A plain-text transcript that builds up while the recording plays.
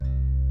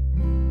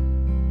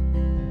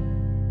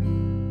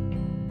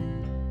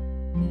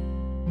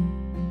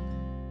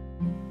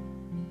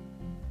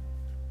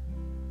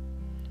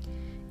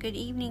Good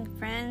evening,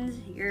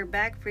 friends. You're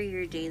back for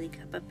your Daily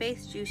Cup of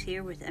Faith Juice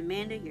here with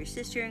Amanda, your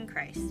sister in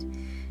Christ.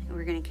 And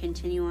we're going to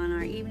continue on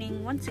our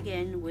evening once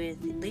again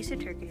with Lisa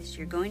Turkis,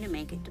 You're Going to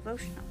Make It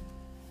devotional.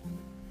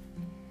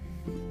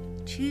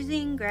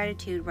 Choosing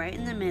gratitude right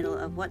in the middle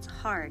of what's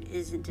hard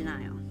isn't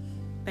denial,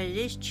 but it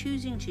is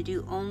choosing to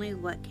do only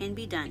what can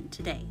be done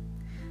today.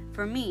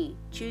 For me,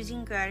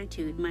 choosing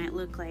gratitude might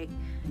look like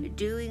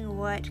doing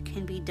what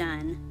can be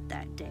done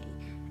that day,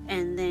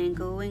 and then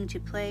going to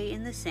play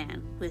in the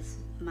sand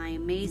with my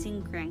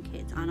amazing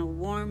grandkids on a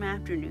warm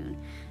afternoon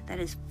that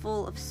is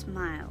full of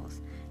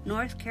smiles,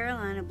 North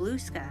Carolina blue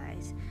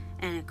skies,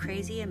 and a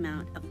crazy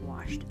amount of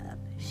washed up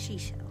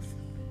seashells.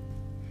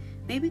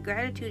 Maybe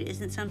gratitude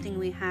isn't something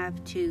we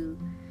have to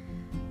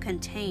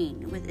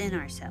contain within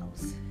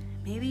ourselves.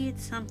 Maybe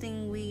it's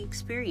something we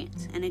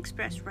experience and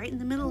express right in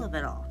the middle of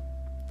it all.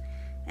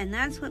 And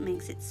that's what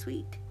makes it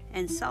sweet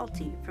and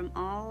salty. From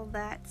all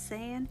that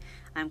sand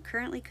I'm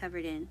currently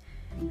covered in,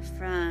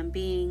 from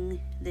being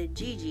the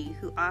Gigi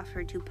who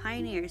offered to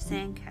pioneer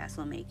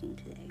sandcastle making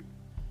today.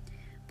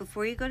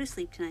 Before you go to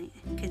sleep tonight,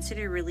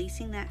 consider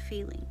releasing that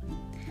feeling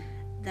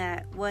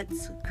that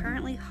what's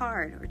currently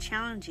hard or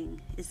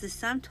challenging is the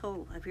sum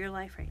total of your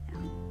life right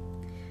now.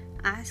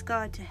 Ask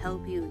God to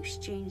help you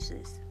exchange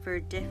this for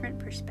a different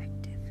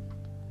perspective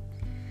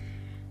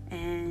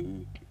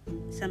and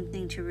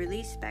something to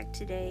release back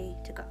today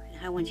to God.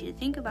 I want you to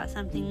think about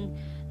something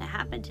that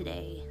happened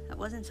today that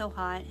wasn't so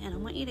hot, and I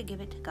want you to give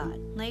it to God.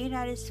 Lay it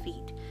at His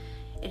feet.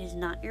 It is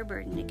not your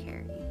burden to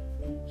carry.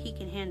 He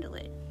can handle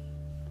it.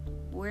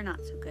 We're not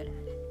so good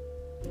at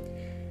it.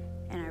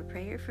 And our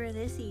prayer for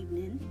this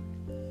evening: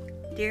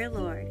 Dear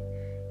Lord,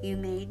 you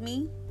made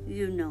me,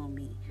 you know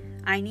me.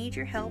 I need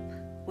your help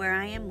where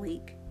I am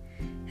weak.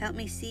 Help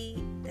me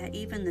see that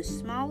even the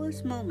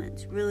smallest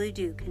moments really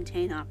do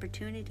contain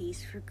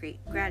opportunities for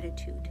great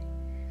gratitude.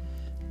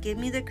 Give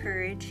me the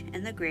courage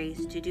and the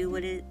grace to do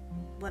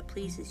what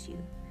pleases you.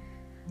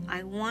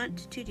 I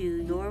want to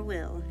do your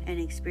will and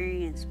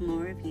experience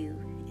more of you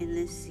in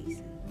this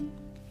season.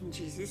 In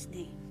Jesus'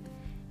 name,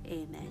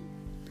 amen.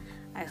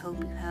 I hope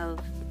you have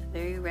a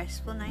very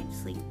restful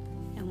night's sleep,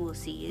 and we'll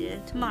see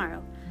you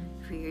tomorrow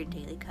for your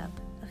Daily Cup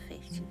of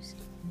Faith Juice.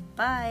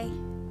 Bye!